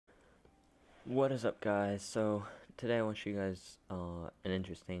What is up, guys? So today I want to show you guys an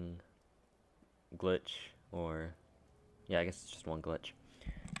interesting glitch, or yeah, I guess it's just one glitch,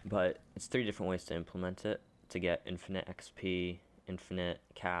 but it's three different ways to implement it to get infinite XP, infinite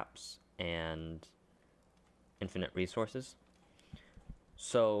caps, and infinite resources.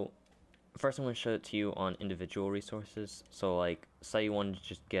 So first I'm going to show it to you on individual resources. So like, say you wanted to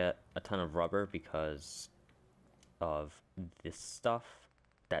just get a ton of rubber because of this stuff.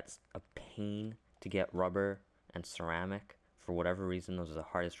 That's a pain to get rubber and ceramic. For whatever reason, those are the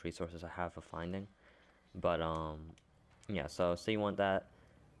hardest resources I have for finding. But yeah, so say you want that.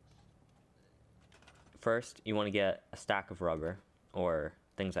 First, you want to get a stack of rubber, or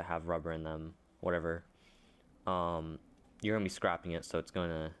things that have rubber in them, whatever. You're going to be scrapping it, so it's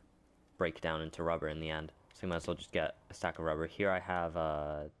going to break down into rubber in the end. So you might as well just get a stack of rubber. Here I have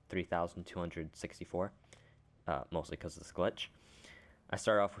 3,264, mostly because of this glitch. I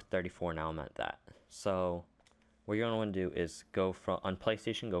started off with 34, now I'm at that. So what you're going to want to do is go from, on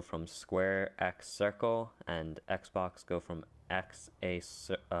PlayStation, go from square X circle, and Xbox go from X A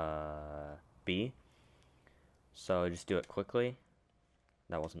B. So just do it quickly.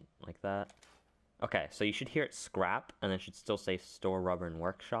 That wasn't like that. Okay, so you should hear it scrap, and it should still say store rubber and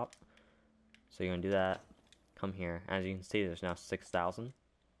workshop. So you're going to do that. Come here. As you can see, there's now 6,000.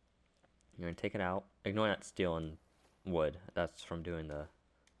 You're going to take it out. Ignore that steel and wood. That's from doing the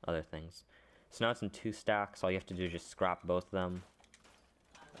other things. So now it's in 2 stacks. All you have to do is just scrap both of them.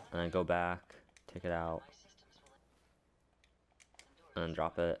 And then go back. Take it out. And then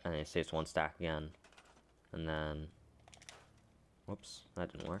drop it. And then you see it's 1 stack again. And then... Whoops,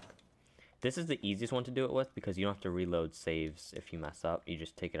 that didn't work. This is the easiest one to do it with because you don't have to reload saves if you mess up. You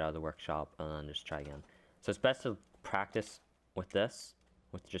just take it out of the workshop and then just try again. So it's best to practice with this,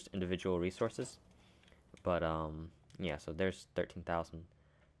 with just individual resources. But yeah, so there's 13,000.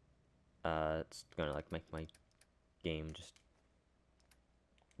 It's gonna like make my game just,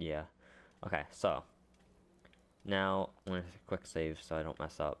 yeah. Okay, so now I'm gonna quick save so I don't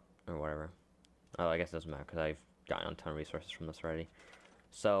mess up or whatever. Oh, I guess it doesn't matter because I've gotten a ton of resources from this already.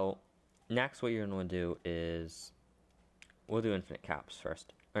 So next, what you're gonna want to do is we'll do infinite caps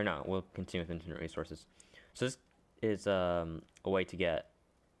first, or no, we'll continue with infinite resources. So this is a way to get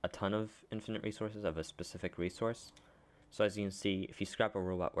a ton of infinite resources of a specific resource. So as you can see, if you scrap a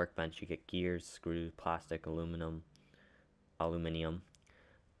robot workbench, you get gears, screws, plastic, aluminium,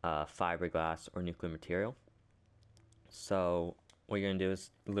 fiberglass, or nuclear material. So what you're gonna do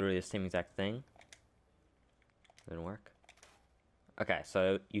is literally the same exact thing. Didn't work. Okay,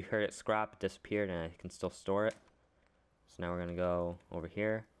 so you heard it scrap, it disappeared, and I can still store it. So now we're gonna go over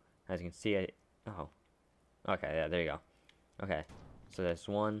here. As you can see, oh, okay, yeah, there you go. Okay, so there's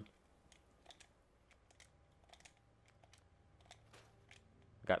one.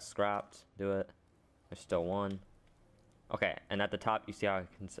 Got scrapped. Do it. There's still one. Okay, and at the top, you see how it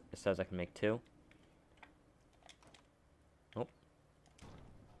says I can make 2. Oh.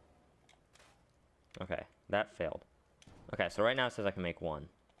 Okay, that failed. Okay, so right now it says I can make 1.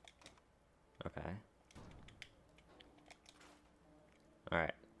 Okay.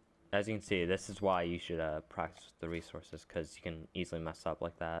 Alright. As you can see, this is why you should practice with the resources, because you can easily mess up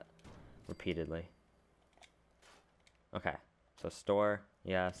like that repeatedly. Okay, so store,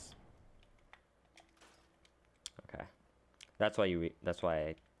 yes. Okay, that's why that's why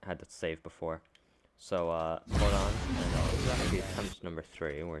I had to save before. So hold on, and this is actually attempt number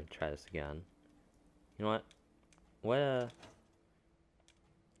 3. We're gonna try this again. You know what? What?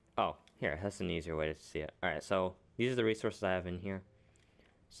 Oh, here. That's an easier way to see it. All right, so these are the resources I have in here.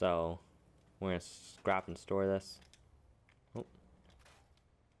 So we're gonna scrap and store this. Oh.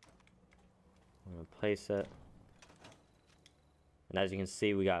 We're gonna place it, and as you can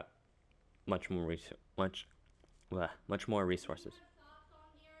see, we got much more resources.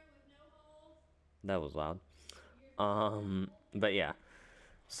 That was loud. But yeah.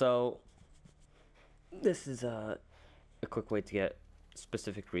 So this is a quick way to get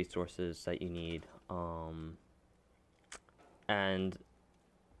specific resources that you need. And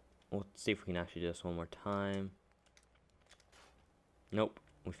we'll see if we can actually do this one more time. Nope,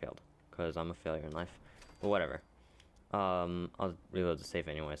 we failed because I'm a failure in life. But whatever. I'll reload the save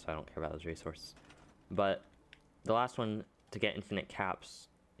anyway, so I don't care about those resources. But the last one to get infinite caps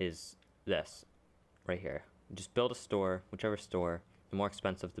is this right here. Just build a store, whichever store. The more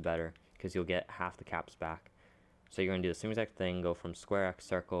expensive, the better, because you'll get half the caps back. So you're going to do the same exact thing, go from square X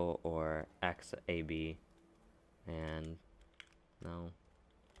circle or X A B, and no.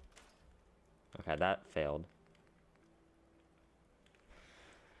 Okay, that failed.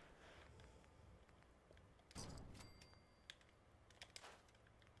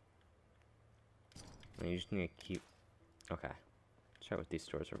 And you just need to keep... Okay. Start with these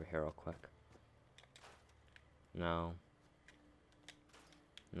stores over here real quick. No.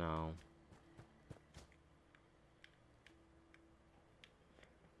 No.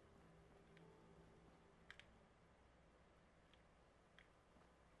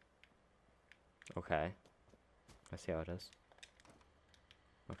 Okay. I see how it is.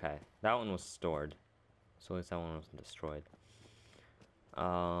 Okay. That one was stored. So at least that one wasn't destroyed.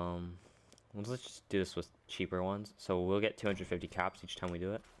 Let's just do this with cheaper ones. So we'll get 250 caps each time we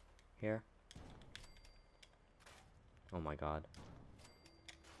do it. Here. Oh my god.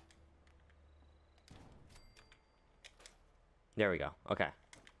 There we go. Okay.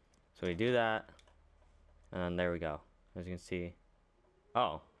 So we do that. And there we go. As you can see.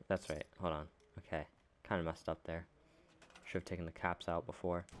 Oh, that's right. Hold on. Okay. Kind of messed up there. Should have taken the caps out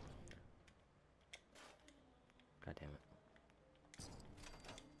before. God damn it.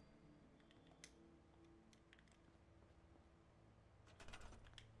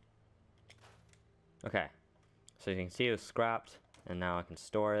 Okay. So you can see it was scrapped. And now I can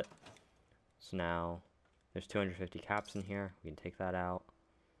store it. So now there's 250 caps in here. We can take that out.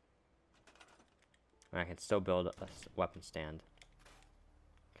 And I can still build a weapon stand.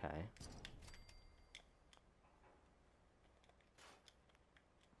 Okay.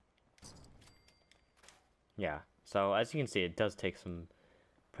 Yeah. So as you can see, it does take some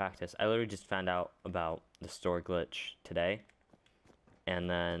practice. I literally just found out about the store glitch today. And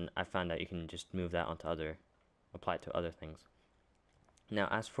then I found out you can just move that onto apply it to other things. Now,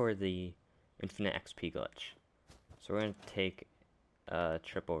 as for the infinite XP glitch. So we're going to take a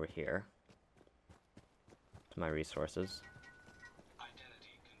trip over here to my resources.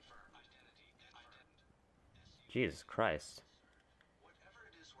 Jesus Christ.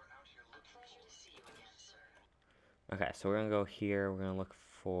 Okay, so we're going to go here. We're going to look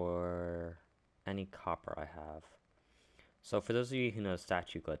for any copper I have. So for those of you who know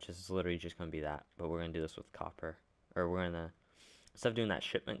statue glitch, this is literally just going to be that. But we're going to do this with copper. Or we're going to, instead of doing that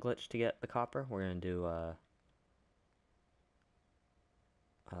shipment glitch to get the copper, we're going to do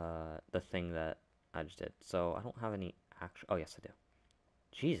the thing that I just did. So I don't have any actual... Oh, yes, I do.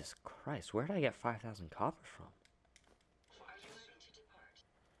 Jesus Christ, where did I get 5,000 copper from?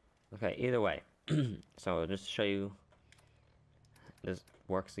 Okay, either way. So just to show you this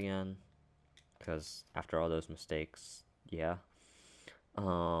works again. Because after all those mistakes, yeah.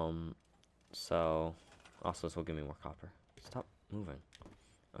 So also this will give me more copper. Stop moving.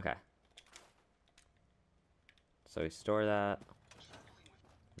 Okay. So we store that.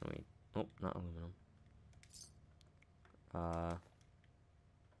 Oh, not aluminum.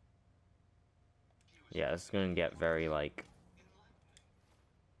 Yeah, this is gonna get very like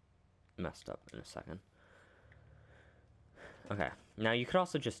messed up in a second. Okay. Now you could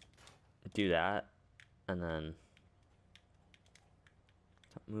also just do that and then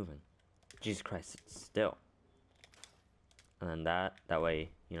stop moving. Jesus Christ, it's still. And then that way,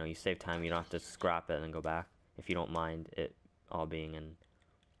 you know, you save time, you don't have to scrap it and then go back if you don't mind it all being in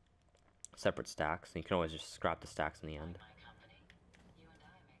separate stacks. And you can always just scrap the stacks in the end.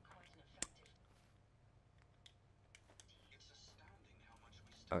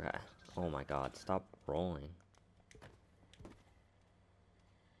 Okay. Oh my god, stop rolling.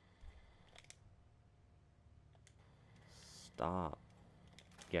 Stop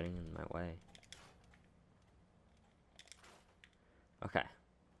getting in my way. Okay.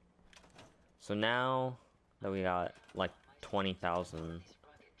 So now that we got like 20,000.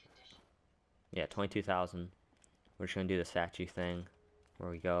 Yeah, 22,000. We're just gonna do the statue thing where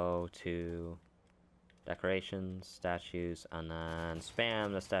we go to decorations, statues, and then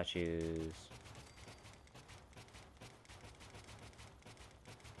spam the statues.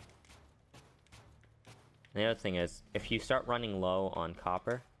 And the other thing is, if you start running low on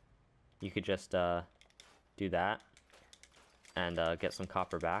copper, you could just do that and get some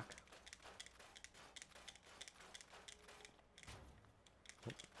copper back.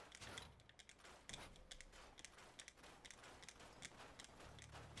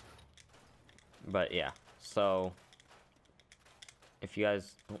 But yeah, so if you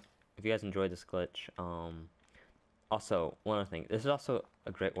guys enjoyed this glitch, also one other thing, this is also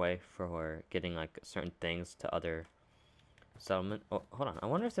a great way for getting like certain things to other settlement. Oh, hold on, I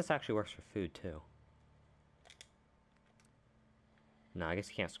wonder if this actually works for food too. No, I guess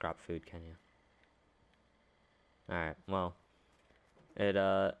you can't scrap food, can you? Alright, well,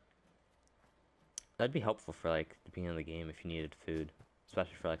 that'd be helpful for like the beginning of the game if you needed food,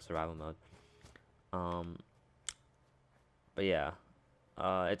 especially for like survival mode. But yeah,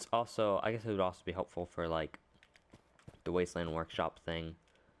 it's also, I guess it would also be helpful for like the Wasteland Workshop thing,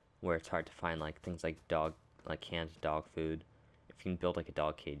 where it's hard to find like things like canned dog food. If you can build like a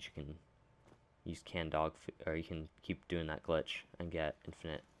dog cage, you can use canned dog food, or you can keep doing that glitch and get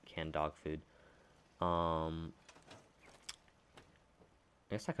infinite canned dog food. I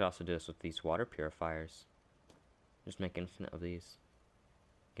guess I could also do this with these water purifiers. Just make infinite of these.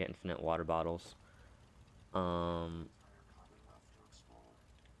 Get infinite water bottles.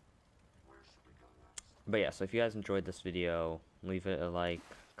 But yeah, so if you guys enjoyed this video, leave it a like,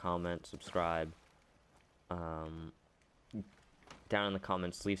 comment, subscribe. Down in the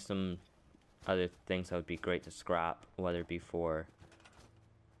comments, leave some other things that would be great to scrap, whether it be for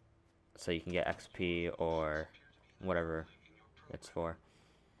so you can get XP or whatever it's for.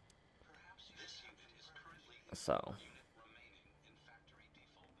 So,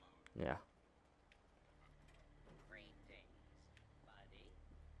 yeah.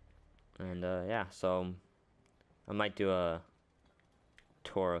 And yeah, so I might do a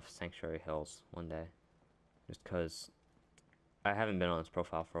tour of Sanctuary Hills one day, just because I haven't been on this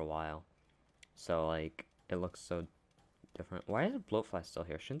profile for a while, so like it looks so different. Why is a bloatfly still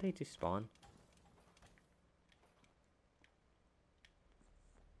here? Shouldn't they despawn?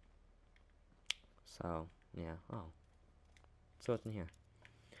 So yeah. Oh, so what's in here?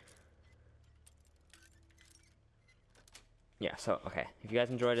 Yeah. So okay, if you guys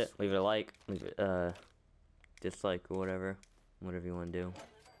enjoyed it, leave it a like, leave it dislike or whatever you want to do,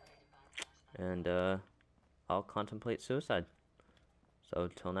 and I'll contemplate suicide. So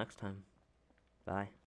till next time, bye.